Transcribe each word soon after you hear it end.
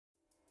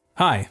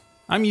Hi,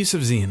 I'm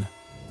Yusuf Zine.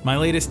 My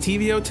latest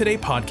TVO Today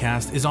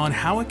podcast is on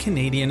how a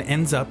Canadian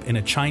ends up in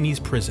a Chinese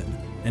prison,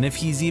 and if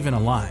he's even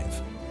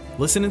alive.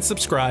 Listen and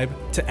subscribe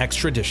to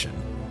Extradition.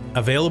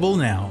 Available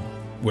now,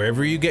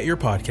 wherever you get your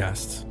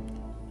podcasts.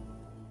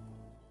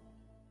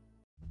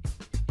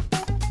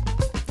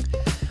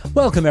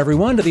 Welcome,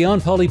 everyone, to the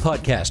On Poly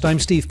podcast. I'm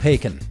Steve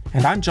Paikin.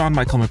 And I'm John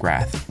Michael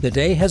McGrath. The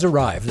day has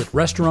arrived that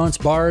restaurants,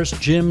 bars,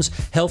 gyms,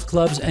 health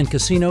clubs, and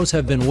casinos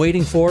have been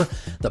waiting for.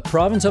 The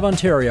province of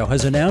Ontario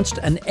has announced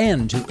an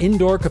end to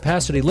indoor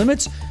capacity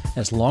limits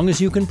as long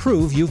as you can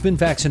prove you've been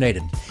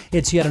vaccinated.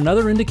 It's yet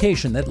another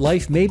indication that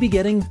life may be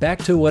getting back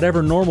to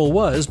whatever normal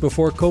was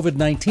before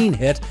COVID-19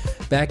 hit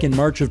back in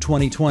March of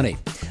 2020.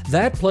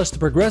 That plus the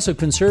Progressive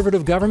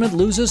Conservative government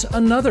loses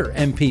another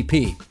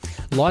MPP.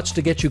 Lots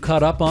to get you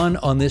caught up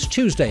on this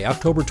Tuesday,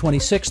 October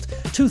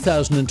 26th,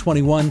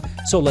 2021,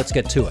 so let's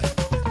get to it.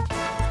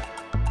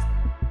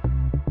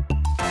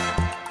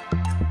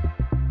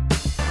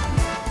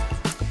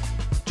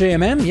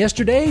 JMM,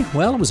 yesterday,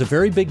 well, it was a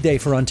very big day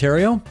for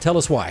Ontario. Tell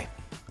us why.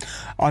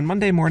 On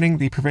Monday morning,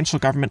 the provincial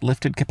government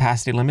lifted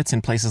capacity limits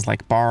in places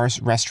like bars,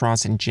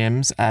 restaurants, and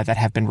gyms that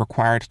have been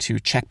required to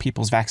check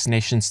people's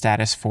vaccination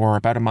status for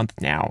about a month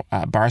now.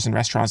 Bars and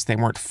restaurants, they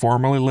weren't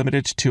formally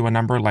limited to a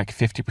number like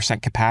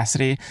 50%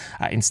 capacity.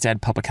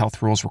 Instead, public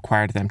health rules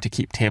required them to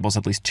keep tables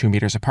at least 2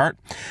 meters apart.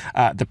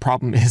 The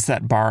problem is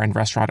that bar and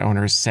restaurant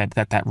owners said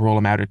that rule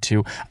amounted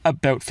to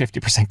about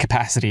 50%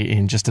 capacity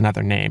in just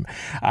another name.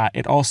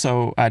 It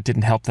also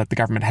didn't help that the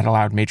government had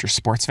allowed major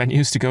sports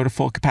venues to go to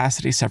full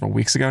capacity several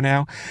weeks ago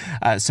now.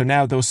 So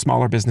now those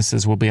smaller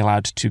businesses will be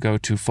allowed to go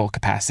to full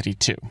capacity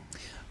too.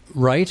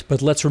 Right,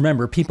 but let's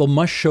remember, people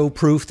must show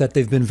proof that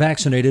they've been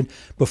vaccinated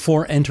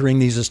before entering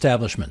these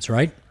establishments,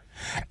 right?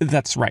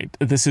 That's right.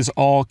 This is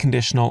all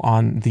conditional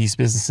on these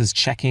businesses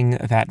checking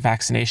that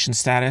vaccination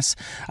status.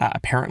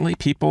 Apparently,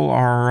 people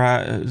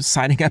are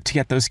signing up to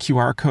get those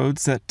QR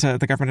codes that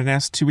the government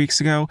announced 2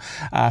 weeks ago.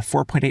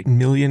 4.8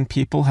 million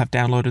people have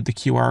downloaded the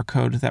QR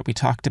code that we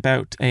talked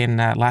about in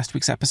last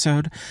week's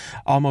episode.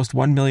 Almost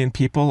 1 million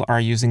people are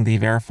using the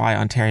Verify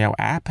Ontario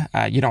app.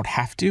 You don't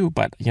have to,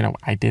 but,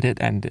 I did it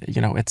and,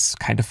 it's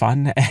kind of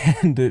fun.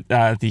 And the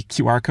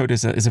QR code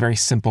is a very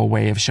simple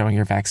way of showing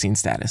your vaccine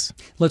status.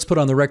 Let's put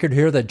on the record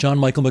here that John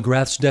Michael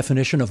McGrath's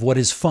definition of what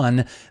is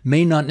fun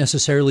may not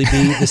necessarily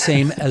be the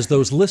same as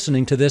those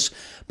listening to this,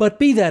 but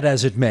be that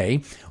as it may,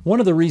 one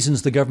of the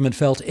reasons the government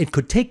felt it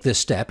could take this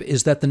step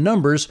is that the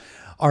numbers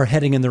are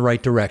heading in the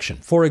right direction.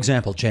 For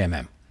example,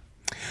 JMM.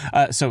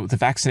 So the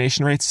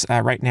vaccination rates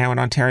right now in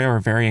Ontario are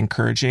very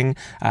encouraging.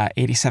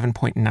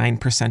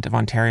 87.9% of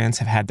Ontarians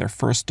have had their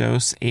first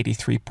dose.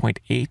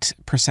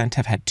 83.8%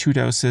 have had 2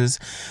 doses.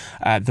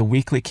 The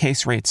weekly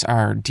case rates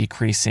are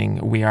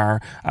decreasing. We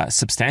are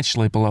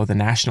substantially below the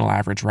national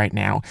average right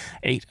now.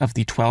 8 of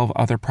the 12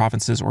 other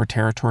provinces or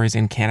territories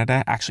in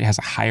Canada actually has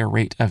a higher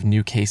rate of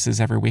new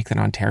cases every week than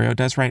Ontario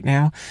does right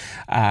now.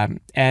 And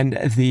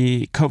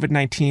the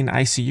COVID-19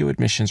 ICU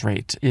admissions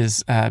rate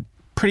is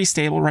pretty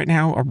stable right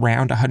now,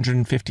 around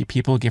 150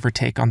 people, give or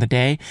take, on the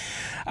day.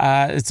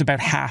 It's about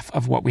half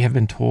of what we have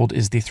been told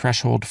is the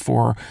threshold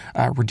for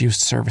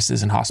reduced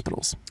services in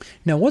hospitals.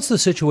 Now, what's the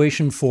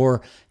situation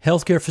for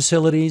healthcare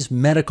facilities,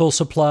 medical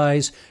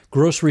supplies,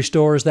 grocery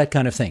stores, that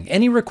kind of thing?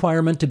 Any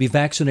requirement to be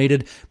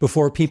vaccinated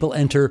before people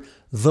enter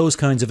those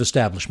kinds of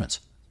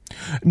establishments?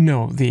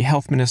 No, the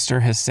health minister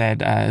has said,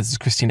 this is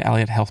Christine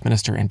Elliott, health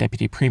minister and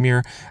deputy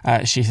premier,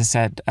 she has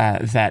said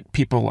that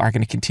people are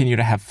going to continue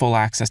to have full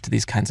access to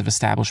these kinds of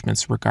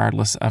establishments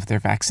regardless of their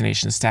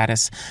vaccination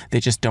status. They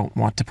just don't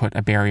want to put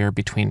a barrier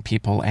between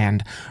people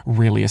and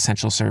really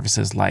essential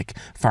services like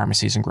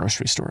pharmacies and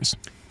grocery stores.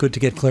 Good to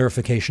get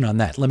clarification on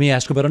that. Let me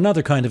ask about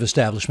another kind of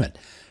establishment.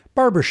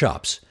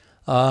 Barbershops,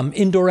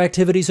 indoor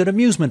activities at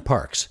amusement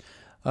parks,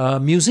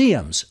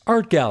 museums,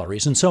 art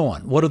galleries, and so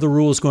on. What are the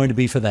rules going to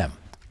be for them?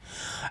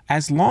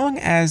 As long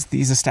as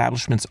these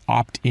establishments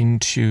opt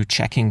into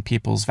checking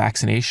people's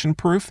vaccination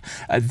proof,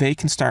 they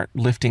can start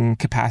lifting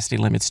capacity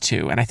limits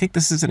too. And I think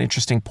this is an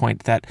interesting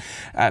point that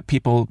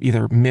people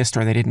either missed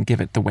or they didn't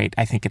give it the weight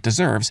I think it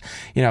deserves.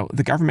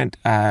 The government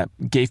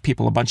gave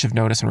people a bunch of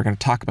notice, and we're going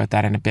to talk about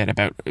that in a bit,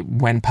 about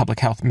when public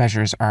health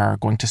measures are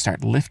going to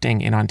start lifting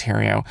in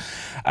Ontario.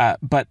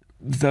 But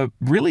the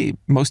really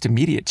most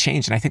immediate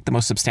change, and I think the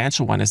most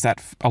substantial one, is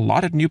that a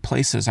lot of new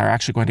places are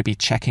actually going to be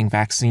checking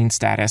vaccine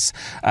status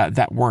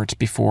that weren't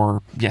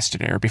before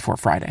yesterday or before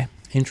Friday.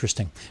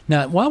 Interesting.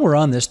 Now, while we're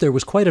on this, there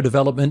was quite a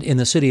development in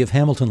the city of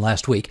Hamilton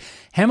last week.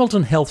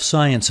 Hamilton Health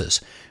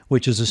Sciences,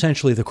 which is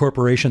essentially the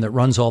corporation that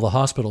runs all the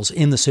hospitals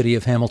in the city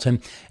of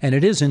Hamilton, and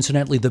it is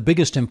incidentally the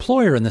biggest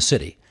employer in the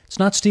city. It's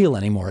not steel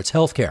anymore, it's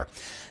healthcare.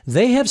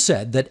 They have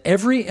said that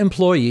every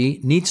employee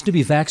needs to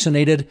be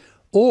vaccinated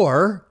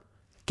or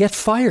get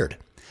fired.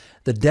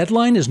 The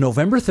deadline is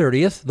November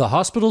 30th. The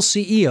hospital's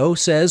CEO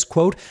says,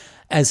 quote,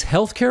 As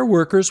healthcare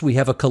workers, we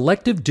have a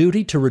collective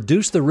duty to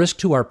reduce the risk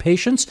to our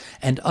patients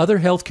and other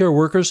healthcare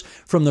workers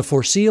from the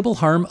foreseeable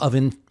harm of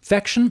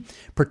infection,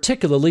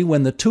 particularly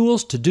when the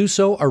tools to do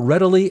so are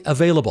readily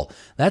available.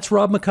 That's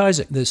Rob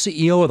McIsaac, the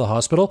CEO of the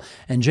hospital.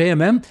 And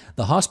JMM,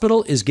 the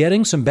hospital is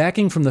getting some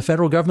backing from the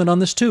federal government on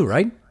this too,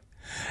 right?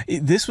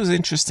 This was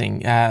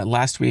interesting.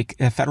 Last week,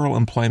 Federal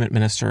Employment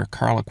Minister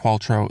Carla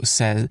Qualtrough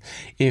said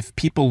if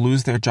people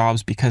lose their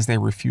jobs because they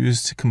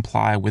refuse to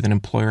comply with an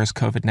employer's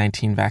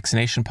COVID-19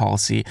 vaccination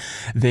policy,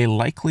 they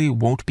likely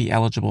won't be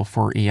eligible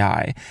for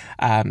EI.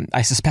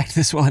 I suspect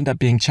this will end up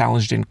being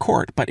challenged in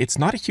court, but it's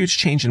not a huge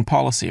change in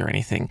policy or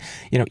anything.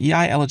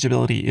 EI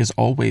eligibility is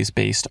always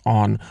based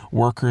on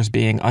workers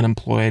being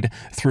unemployed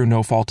through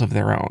no fault of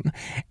their own.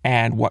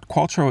 And what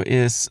Qualtrough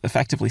is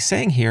effectively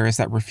saying here is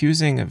that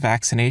refusing a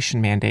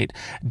vaccination mandate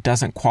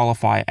doesn't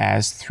qualify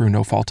as through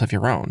no fault of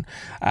your own.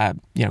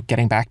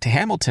 Getting back to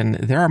Hamilton,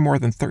 there are more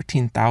than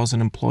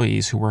 13,000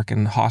 employees who work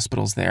in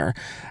hospitals there.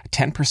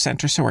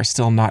 10% or so are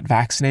still not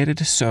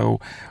vaccinated. So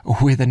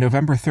with a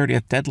November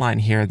 30th deadline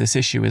here, this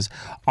issue is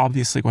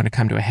obviously going to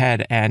come to a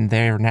head, and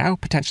they're now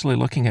potentially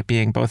looking at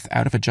being both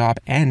out of a job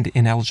and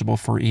ineligible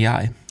for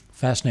EI.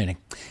 Fascinating.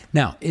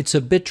 Now, it's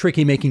a bit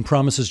tricky making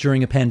promises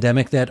during a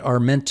pandemic that are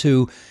meant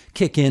to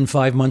kick in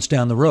 5 months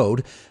down the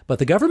road, but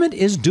the government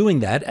is doing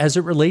that as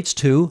it relates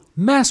to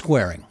mask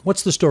wearing.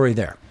 What's the story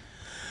there?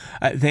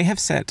 They have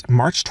set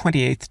March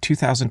 28th,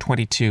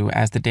 2022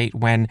 as the date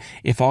when,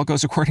 if all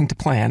goes according to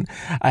plan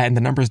and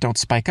the numbers don't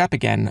spike up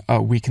again,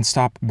 we can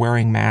stop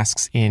wearing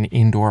masks in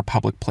indoor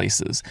public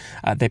places.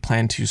 They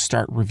plan to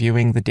start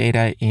reviewing the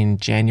data in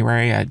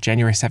January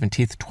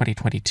 17th,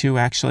 2022,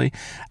 actually,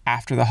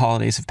 after the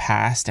holidays have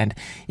passed. And,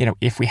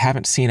 if we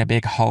haven't seen a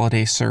big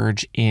holiday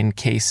surge in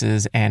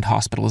cases and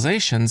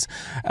hospitalizations,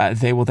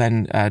 they will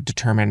then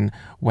determine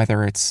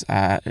whether it's,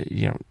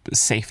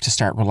 safe to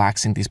start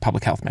relaxing these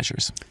public health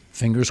measures.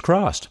 Fingers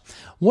crossed.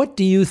 What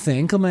do you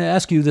think? I'm going to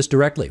ask you this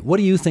directly. What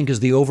do you think is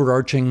the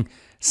overarching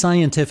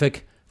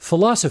scientific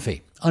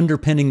philosophy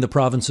underpinning the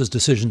province's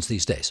decisions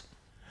these days?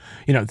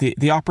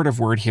 The operative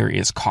word here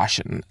is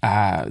caution.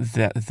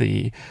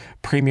 The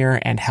Premier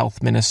and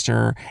Health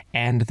Minister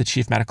and the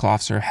Chief Medical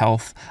Officer of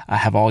Health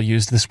have all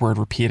used this word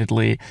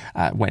repeatedly.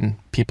 When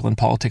people in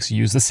politics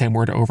use the same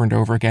word over and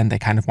over again, they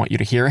kind of want you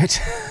to hear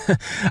it.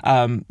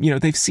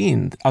 They've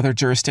seen other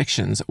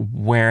jurisdictions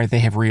where they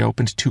have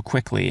reopened too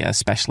quickly,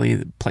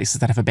 especially places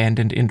that have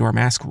abandoned indoor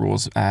mask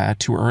rules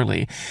too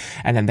early,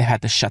 and then they've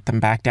had to shut them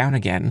back down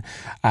again.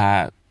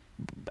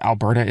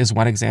 Alberta is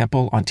one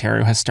example.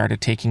 Ontario has started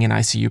taking in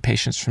ICU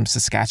patients from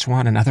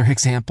Saskatchewan, another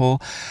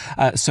example.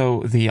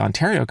 So the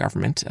Ontario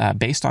government,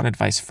 based on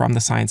advice from the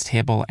Science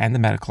Table and the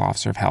Medical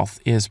Officer of Health,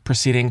 is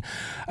proceeding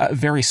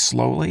very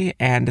slowly,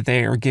 and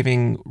they are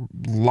giving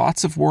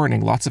lots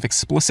of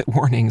explicit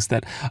warnings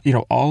that,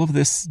 all of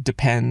this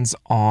depends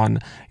on,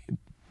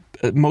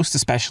 most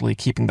especially,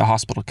 keeping the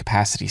hospital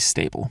capacity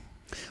stable.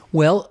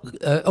 Well,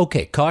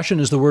 okay, caution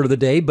is the word of the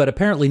day, but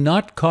apparently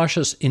not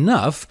cautious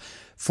enough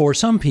for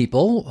some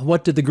people.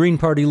 What did the Green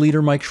Party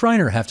leader Mike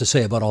Schreiner have to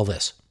say about all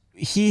this?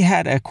 He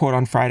had a quote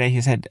on Friday. He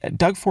said,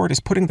 Doug Ford is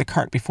putting the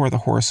cart before the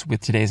horse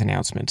with today's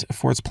announcement.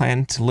 Ford's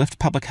plan to lift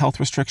public health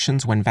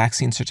restrictions when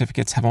vaccine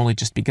certificates have only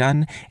just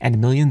begun and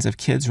millions of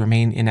kids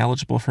remain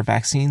ineligible for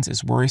vaccines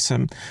is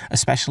worrisome,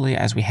 especially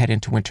as we head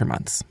into winter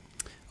months.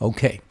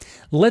 Okay,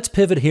 let's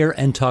pivot here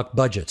and talk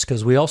budgets,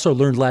 because we also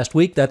learned last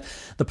week that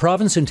the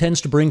province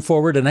intends to bring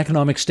forward an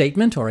economic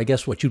statement, or I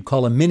guess what you'd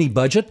call a mini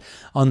budget,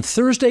 on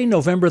Thursday,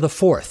 November the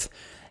 4th.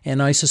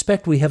 And I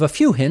suspect we have a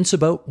few hints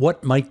about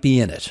what might be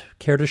in it.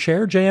 Care to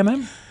share,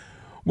 JMM?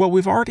 Well,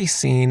 we've already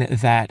seen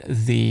that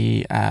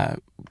the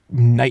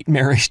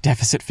nightmarish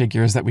deficit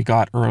figures that we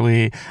got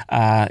early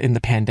in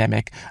the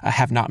pandemic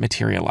have not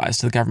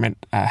materialized. The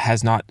government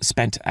has not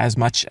spent as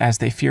much as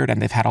they feared, and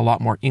they've had a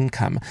lot more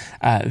income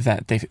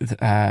than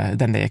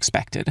they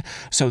expected.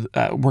 So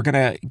we're going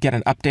to get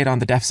an update on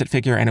the deficit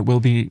figure, and it will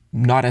be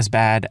not as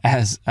bad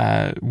as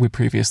we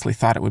previously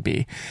thought it would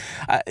be.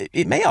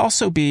 It may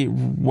also be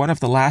one of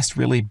the last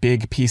really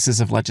big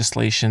pieces of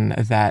legislation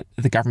that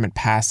the government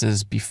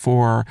passes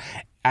before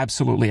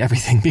absolutely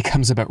everything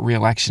becomes about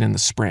re-election in the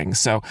spring.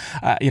 So,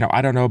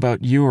 I don't know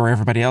about you or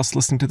everybody else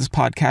listening to this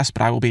podcast,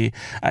 but I will be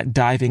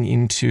diving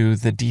into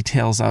the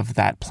details of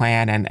that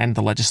plan and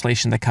the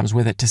legislation that comes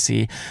with it to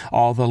see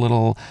all the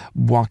little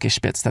wonkish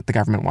bits that the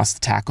government wants to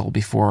tackle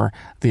before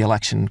the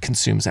election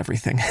consumes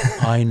everything.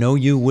 I know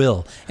you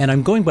will. And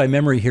I'm going by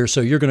memory here,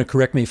 so you're going to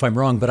correct me if I'm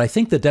wrong, but I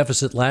think the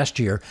deficit last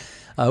year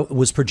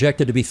was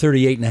projected to be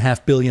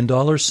 $38.5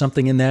 billion,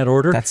 something in that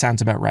order. That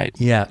sounds about right.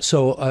 Yeah.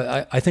 So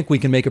I think we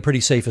can make a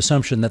pretty safe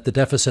assumption that the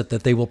deficit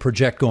that they will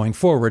project going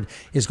forward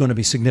is going to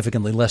be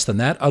significantly less than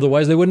that.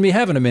 Otherwise, they wouldn't be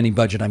having a mini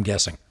budget, I'm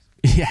guessing.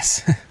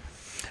 Yes.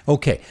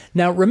 Okay.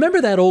 Now,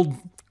 remember that old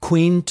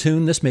Queen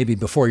tune? This may be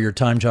before your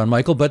time, John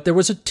Michael, but there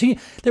was a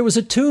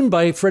tune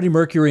by Freddie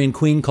Mercury and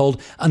Queen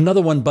called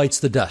Another One Bites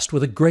the Dust,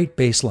 with a great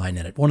bass line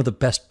in it, one of the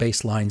best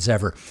bass lines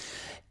ever.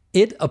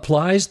 It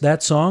applies,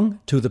 that song,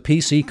 to the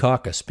PC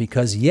caucus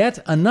because yet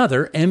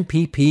another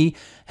MPP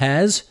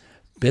has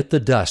bit the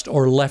dust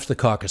or left the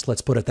caucus,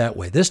 let's put it that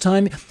way. This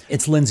time,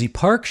 it's Lindsay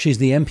Park. She's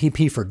the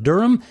MPP for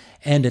Durham,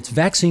 and it's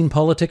vaccine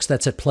politics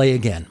that's at play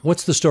again.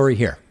 What's the story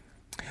here?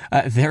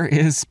 There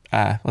is,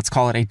 let's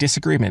call it a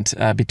disagreement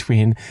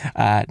between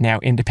now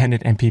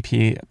independent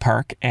MPP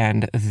Park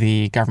and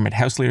the government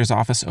House Leader's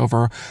office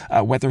over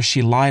whether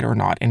she lied or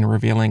not in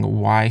revealing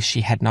why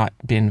she had not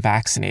been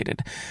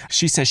vaccinated.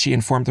 She says she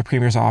informed the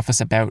Premier's office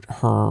about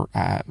her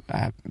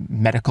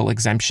medical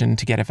exemption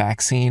to get a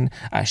vaccine.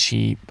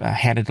 She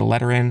handed a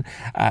letter in.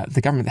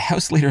 The government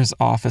House Leader's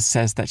office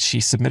says that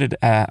she submitted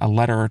a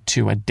letter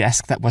to a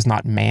desk that was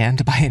not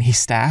manned by any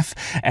staff,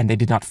 and they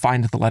did not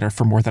find the letter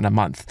for more than a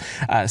month.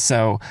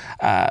 So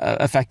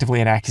effectively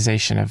an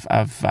accusation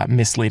of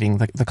misleading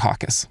the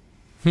caucus.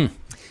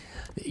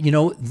 You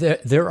know,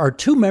 there are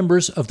two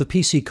members of the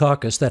PC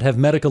caucus that have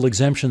medical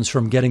exemptions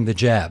from getting the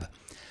jab.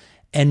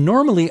 And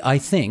normally, I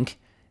think,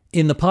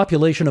 in the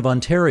population of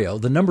Ontario,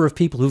 the number of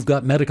people who've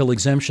got medical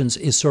exemptions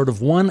is sort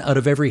of 1 out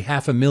of every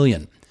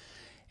 500,000.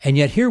 And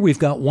yet here we've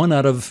got 1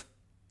 out of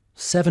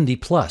 70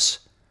 plus.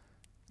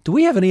 Do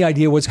we have any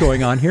idea what's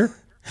going on here?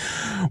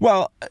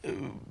 Well,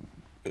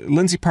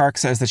 Lindsay Park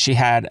says that she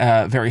had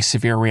a very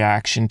severe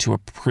reaction to a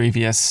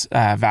previous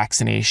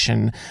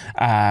vaccination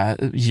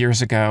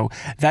years ago.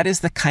 That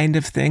is the kind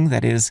of thing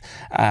that is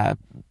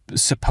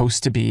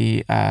supposed to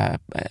be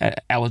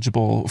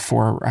eligible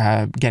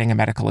for getting a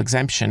medical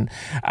exemption.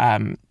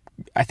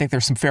 I think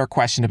there's some fair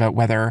question about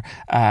whether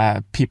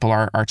people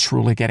are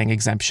truly getting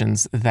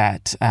exemptions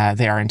that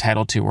they are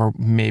entitled to, or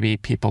maybe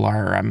people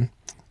are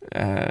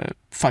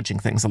fudging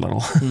things a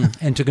little.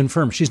 And to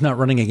confirm, she's not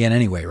running again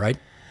anyway, right?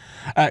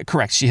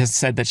 Correct. She has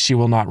said that she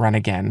will not run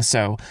again.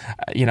 So,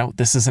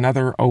 this is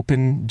another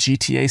open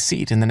GTA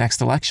seat in the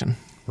next election.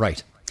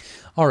 Right.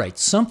 All right.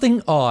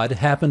 Something odd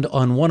happened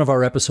on one of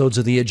our episodes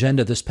of The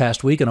Agenda this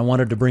past week, and I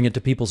wanted to bring it to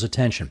people's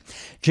attention.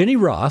 Ginny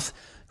Roth,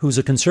 who's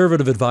a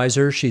conservative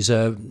advisor, she's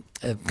a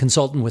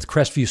consultant with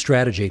Crestview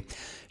Strategy.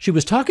 She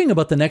was talking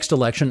about the next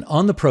election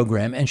on the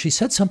program, and she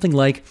said something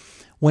like,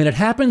 when it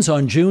happens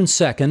on June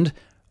 2nd,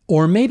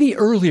 or maybe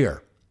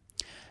earlier.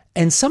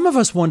 And some of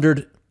us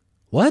wondered,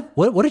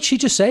 What did she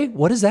just say?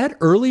 What is that?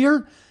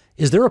 Earlier?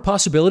 Is there a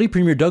possibility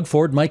Premier Doug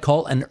Ford might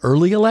call an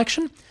early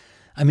election?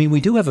 I mean, we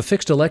do have a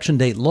fixed election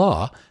date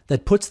law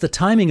that puts the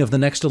timing of the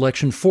next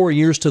election 4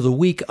 years to the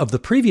week of the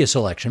previous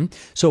election.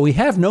 So we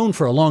have known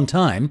for a long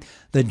time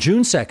that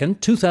June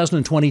 2nd,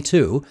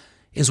 2022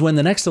 is when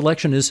the next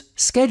election is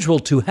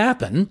scheduled to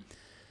happen.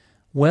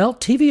 Well,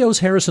 TVO's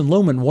Harrison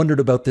Lohman wondered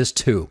about this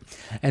too.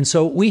 And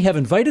so we have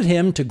invited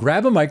him to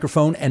grab a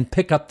microphone and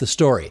pick up the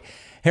story.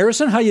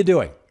 Harrison, how you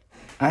doing?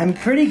 I'm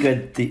pretty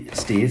good,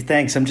 Steve.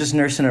 Thanks. I'm just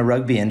nursing a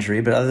rugby injury,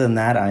 but other than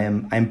that,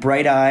 I'm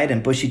bright-eyed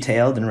and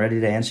bushy-tailed and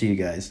ready to answer you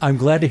guys. I'm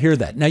glad to hear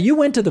that. Now, you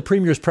went to the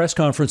Premier's press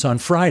conference on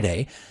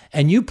Friday,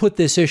 and you put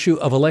this issue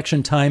of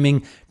election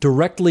timing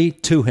directly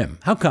to him.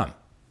 How come?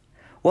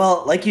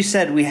 Well, like you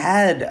said, we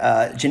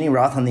had Ginny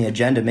Roth on the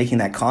agenda making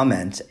that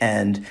comment,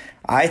 and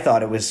I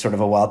thought it was sort of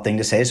a wild thing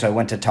to say, so I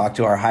went to talk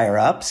to our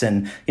higher-ups,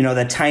 and,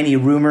 the tiny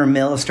rumor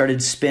mill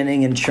started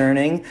spinning and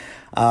churning.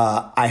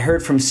 I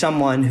heard from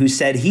someone who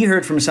said he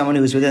heard from someone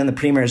who was within the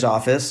Premier's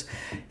office.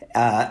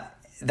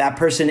 That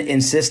person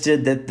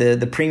insisted that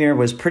the Premier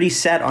was pretty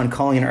set on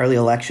calling an early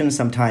election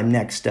sometime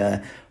next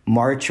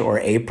March or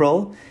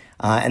April.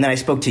 And then I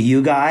spoke to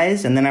you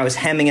guys, and then I was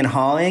hemming and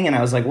hawing, and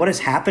I was like, what is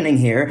happening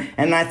here?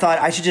 And I thought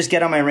I should just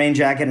get on my rain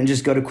jacket and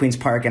just go to Queen's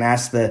Park and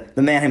ask the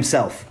man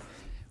himself.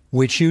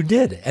 Which you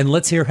did. And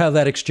let's hear how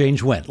that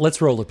exchange went. Let's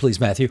roll it, please,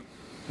 Matthew.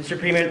 Mr.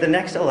 Premier, the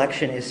next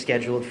election is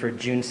scheduled for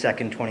June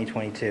 2nd,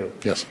 2022.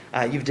 Yes.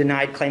 You've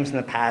denied claims in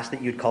the past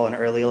that you'd call an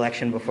early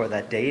election before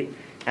that date.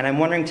 And I'm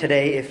wondering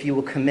today if you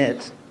will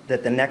commit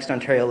that the next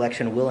Ontario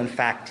election will in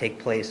fact take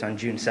place on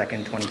June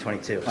 2nd,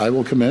 2022. I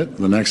will commit.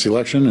 The next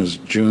election is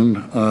June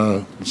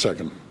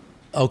 2nd.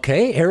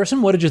 Okay.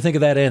 Harrison, what did you think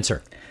of that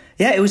answer?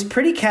 Yeah, it was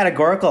pretty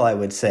categorical, I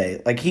would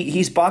say. Like,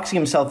 he's boxing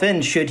himself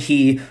in. Should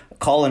he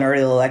call an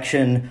early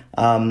election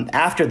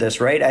after this,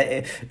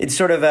 right? It's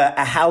sort of a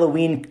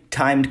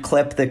Halloween-timed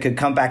clip that could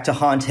come back to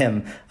haunt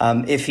him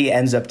if he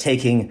ends up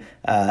taking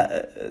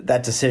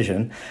that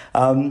decision.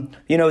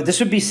 This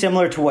would be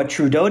similar to what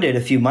Trudeau did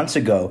a few months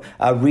ago,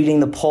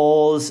 reading the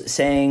polls,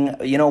 saying,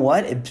 you know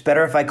what, it's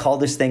better if I call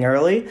this thing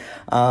early.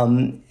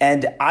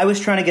 And I was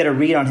trying to get a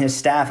read on his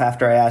staff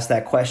after I asked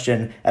that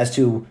question as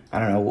to, I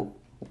don't know,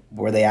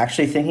 were they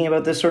actually thinking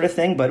about this sort of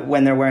thing? But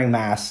when they're wearing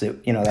masks,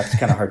 that's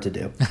kind of hard to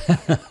do.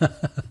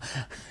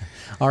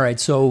 All right.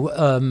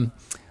 So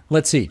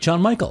let's see.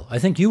 John Michael, I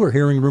think you were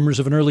hearing rumors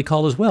of an early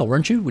call as well,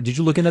 weren't you? Did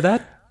you look into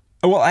that?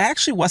 Well, I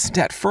actually wasn't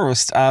at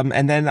first.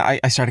 And then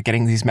I started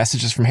getting these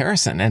messages from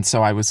Harrison. And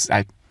so I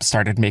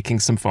started making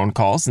some phone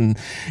calls. And,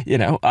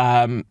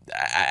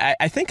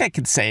 I think I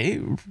could say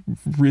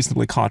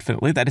reasonably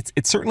confidently that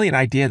it's certainly an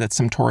idea that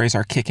some Tories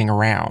are kicking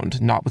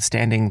around,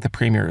 notwithstanding the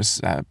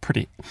Premier's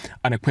pretty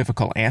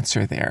unequivocal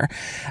answer there.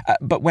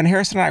 But when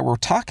Harrison and I were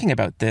talking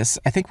about this,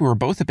 I think we were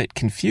both a bit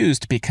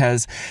confused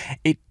because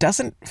it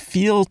doesn't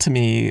feel to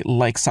me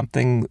like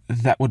something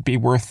that would be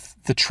worth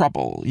the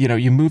trouble.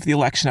 You move the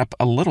election up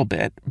a little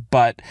bit,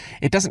 but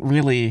it doesn't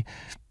really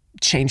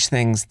change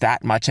things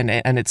that much, and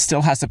it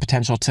still has the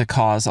potential to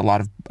cause a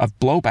lot of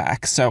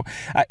blowback. So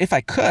if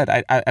I could,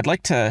 I'd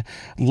like to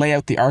lay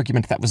out the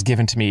argument that was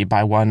given to me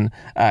by one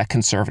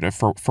conservative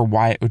for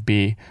why it would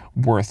be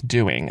worth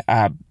doing.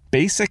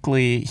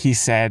 Basically, he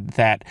said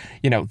that,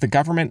 the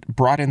government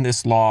brought in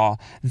this law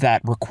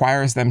that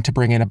requires them to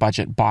bring in a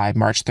budget by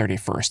March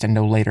 31st and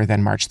no later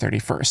than March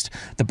 31st.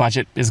 The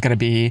budget is going to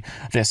be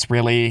this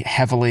really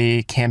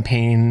heavily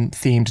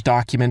campaign-themed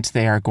document.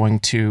 They are going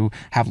to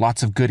have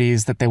lots of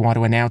goodies that they want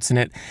to announce in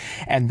it.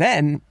 And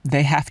then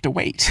they have to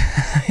wait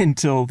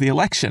until the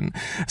election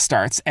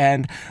starts.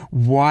 And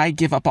why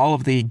give up all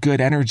of the good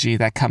energy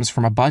that comes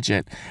from a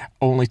budget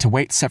only to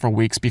wait several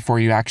weeks before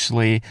you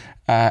actually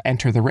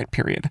enter the writ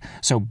period?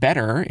 So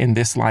better in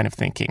this line of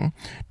thinking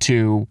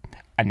to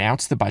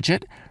announce the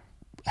budget,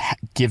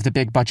 give the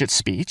big budget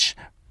speech,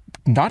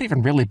 not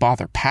even really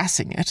bother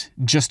passing it,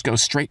 just go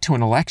straight to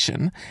an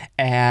election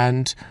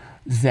and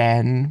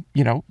then,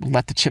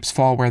 let the chips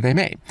fall where they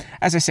may.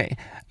 As I say,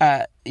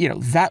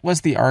 that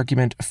was the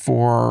argument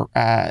for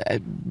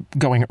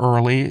going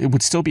early. It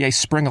would still be a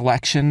spring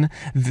election.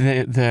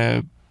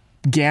 The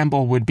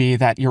gamble would be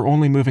that you're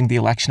only moving the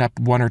election up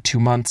 1 or 2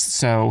 months,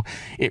 so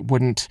it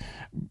wouldn't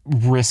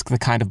risk the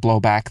kind of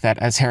blowback that,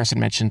 as Harrison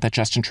mentioned, that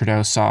Justin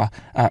Trudeau saw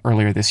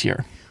earlier this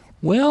year.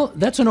 Well,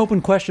 that's an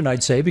open question,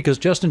 I'd say, because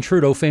Justin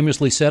Trudeau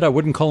famously said, I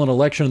wouldn't call an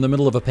election in the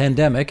middle of a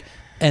pandemic,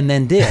 and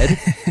then did,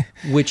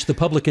 which the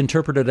public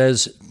interpreted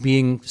as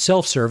being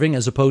self-serving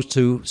as opposed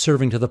to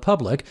serving to the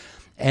public.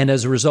 And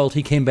as a result,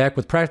 he came back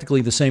with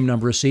practically the same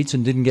number of seats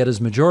and didn't get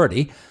his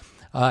majority.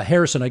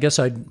 Harrison, I guess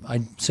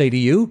I'd say to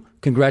you,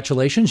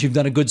 congratulations. You've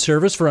done a good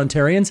service for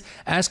Ontarians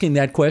asking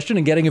that question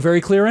and getting a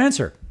very clear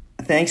answer.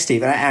 Thanks,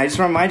 Steve. And I just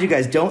want to remind you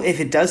guys, if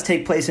it does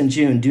take place in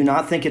June, do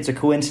not think it's a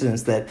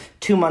coincidence that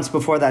 2 months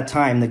before that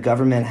time, the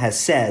government has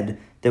said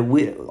that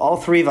all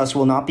three of us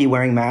will not be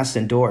wearing masks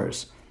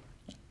indoors.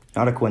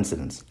 Not a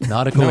coincidence.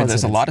 Not a coincidence. No,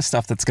 there's a lot of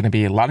stuff that's going to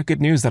be a lot of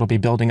good news that'll be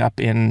building up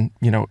in,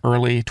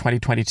 early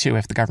 2022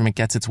 if the government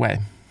gets its way.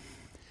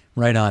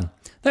 Right on.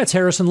 That's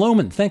Harrison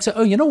Lohman. Thanks.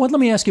 Oh, you know what? Let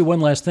me ask you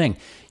one last thing.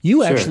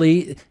 You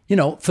actually,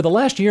 for the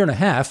last year and a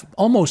half,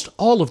 almost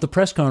all of the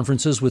press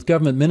conferences with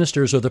government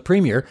ministers or the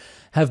Premier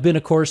have been,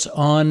 of course,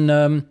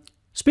 on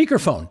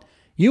speakerphone.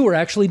 You were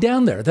actually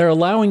down there. They're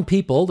allowing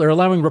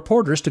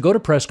reporters to go to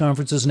press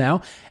conferences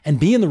now and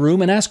be in the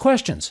room and ask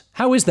questions.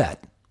 How is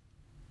that?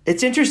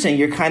 It's interesting.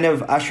 You're kind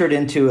of ushered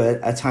into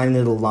a tiny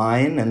little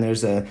line, and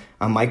there's a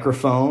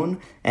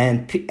microphone,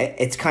 and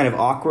it's kind of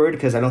awkward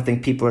because I don't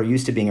think people are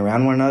used to being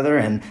around one another,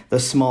 and the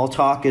small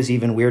talk is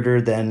even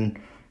weirder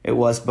than it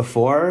was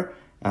before.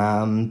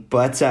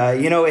 But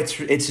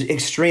it's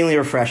extremely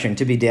refreshing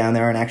to be down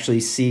there and actually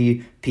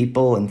see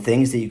people and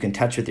things that you can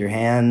touch with your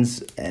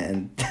hands,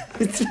 and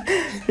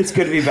it's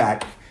good to be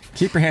back.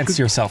 Keep your hands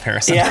to yourself,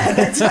 Harrison. Yeah,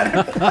 that's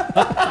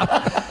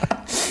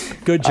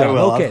Good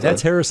job. Okay,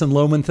 that's Harrison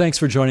Lohman. Thanks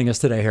for joining us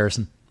today,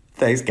 Harrison.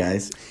 Thanks,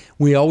 guys.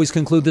 We always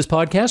conclude this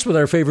podcast with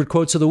our favorite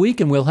quotes of the week,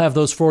 and we'll have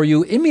those for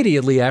you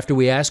immediately after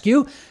we ask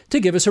you to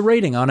give us a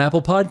rating on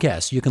Apple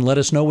Podcasts. You can let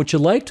us know what you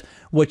liked,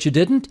 what you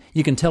didn't.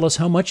 You can tell us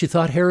how much you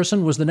thought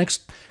Harrison was the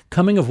next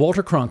coming of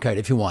Walter Cronkite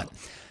if you want.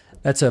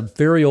 That's a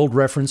very old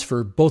reference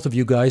for both of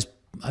you guys.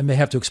 I may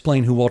have to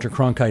explain who Walter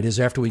Cronkite is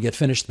after we get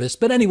finished this.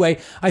 But anyway,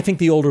 I think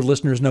the older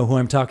listeners know who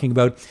I'm talking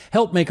about.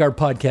 Help make our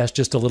podcast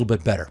just a little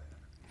bit better.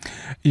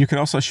 You can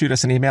also shoot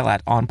us an email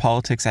at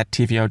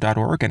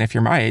onpolitics@tvo.org. And if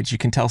you're my age, you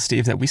can tell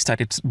Steve that we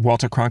studied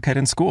Walter Cronkite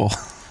in school.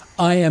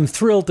 I am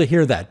thrilled to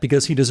hear that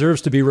because he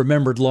deserves to be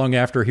remembered long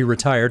after he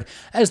retired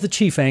as the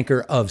chief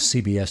anchor of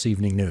CBS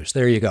Evening News.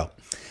 There you go.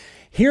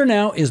 Here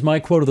now is my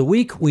quote of the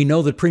week. We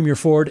know that Premier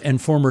Ford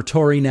and former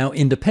Tory, now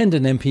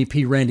independent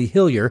MPP Randy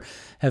Hillier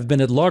have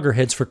been at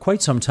loggerheads for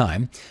quite some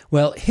time.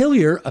 Well,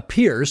 Hillier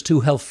appears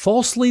to have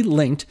falsely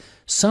linked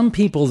some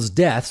people's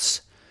deaths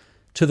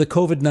to the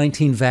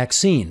COVID-19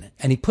 vaccine,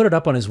 and he put it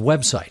up on his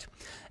website.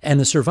 And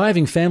the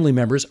surviving family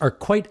members are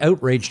quite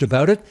outraged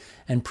about it,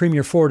 and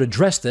Premier Ford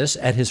addressed this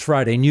at his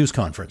Friday news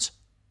conference.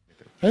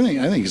 I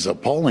think it's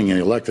appalling an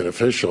elected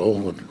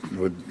official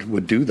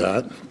would do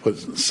that,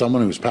 put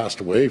someone who's passed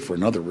away for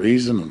another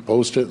reason and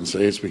post it and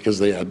say it's because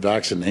they had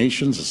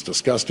vaccinations. It's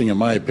disgusting in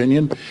my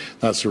opinion.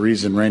 That's the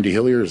reason Randy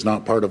Hillier is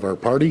not part of our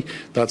party.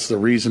 That's the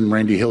reason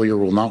Randy Hillier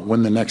will not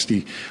win the next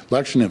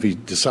election if he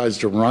decides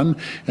to run.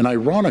 And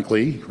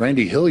ironically,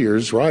 Randy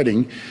Hillier's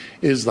riding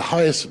is the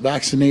highest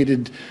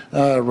vaccinated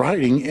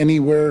riding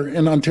anywhere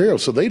in Ontario,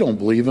 so they don't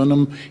believe in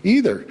him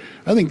either.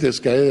 I think this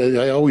guy,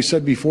 I always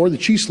said before, the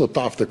cheese slipped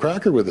off the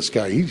cracker bicker with this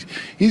guy.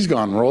 He's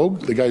gone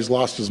rogue. The guy's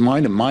lost his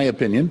mind, in my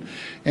opinion,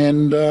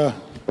 and I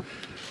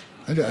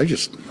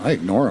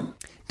ignore him.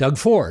 Doug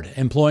Ford,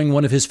 employing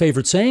one of his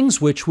favorite sayings,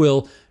 which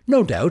will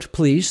no doubt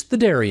please the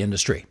dairy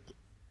industry.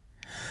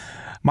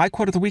 My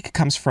quote of the week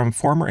comes from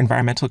former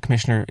Environmental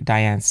Commissioner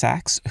Dianne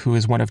Saxe, who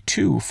is one of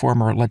two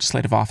former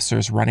legislative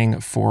officers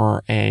running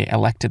for a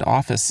elected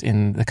office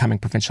in the coming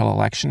provincial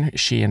election.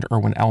 She and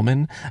Irwin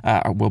Elman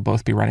will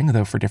both be running,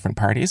 though for different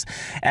parties.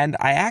 And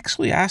I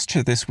actually asked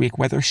her this week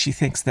whether she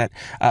thinks that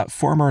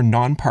former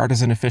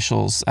nonpartisan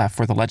officials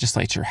for the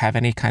legislature have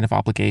any kind of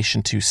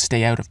obligation to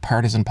stay out of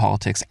partisan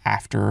politics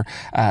after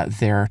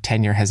their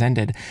tenure has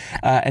ended.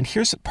 And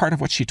here's part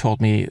of what she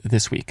told me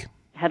this week.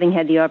 Having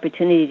had the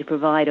opportunity to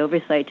provide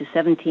oversight to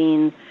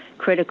 17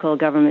 critical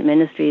government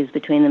ministries,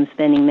 between them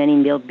spending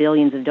many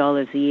billions of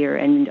dollars a year,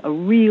 and a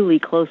really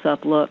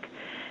close-up look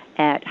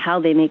at how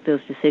they make those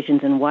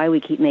decisions and why we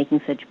keep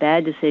making such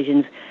bad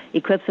decisions,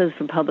 equips us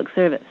for public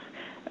service.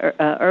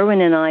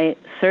 Irwin and I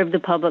serve the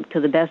public to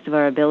the best of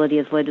our ability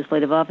as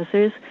legislative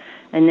officers,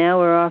 and now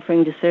we're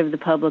offering to serve the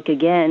public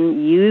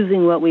again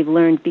using what we've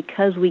learned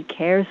because we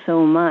care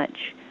so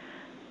much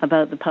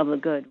about the public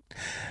good.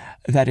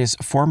 That is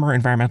former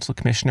Environmental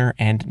Commissioner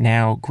and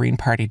now Green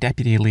Party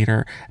Deputy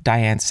Leader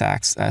Dianne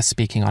Saxe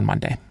speaking on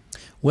Monday.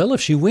 Well, if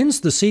she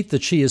wins the seat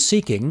that she is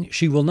seeking,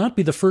 she will not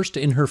be the first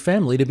in her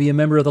family to be a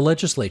member of the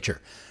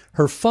legislature.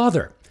 Her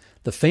father,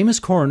 the famous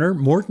coroner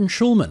Morton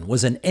Schulman,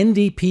 was an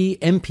NDP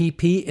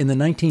MPP in the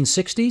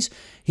 1960s.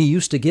 He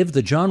used to give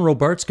the John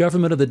Robarts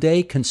government of the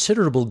day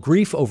considerable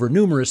grief over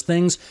numerous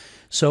things.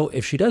 So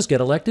if she does get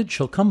elected,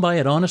 she'll come by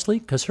it honestly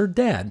because her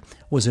dad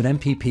was an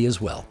MPP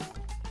as well.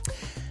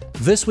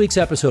 This week's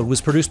episode was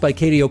produced by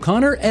Katie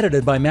O'Connor,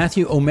 edited by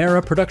Matthew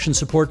O'Mara, production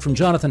support from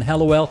Jonathan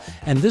Hallowell,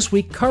 and this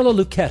week, Carla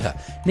Lucchetta.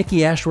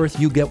 Nikki Ashworth,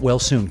 you get well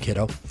soon,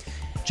 kiddo.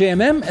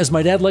 JMM, as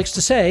my dad likes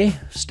to say,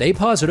 stay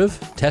positive,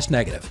 test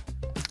negative.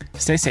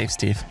 Stay safe,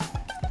 Steve.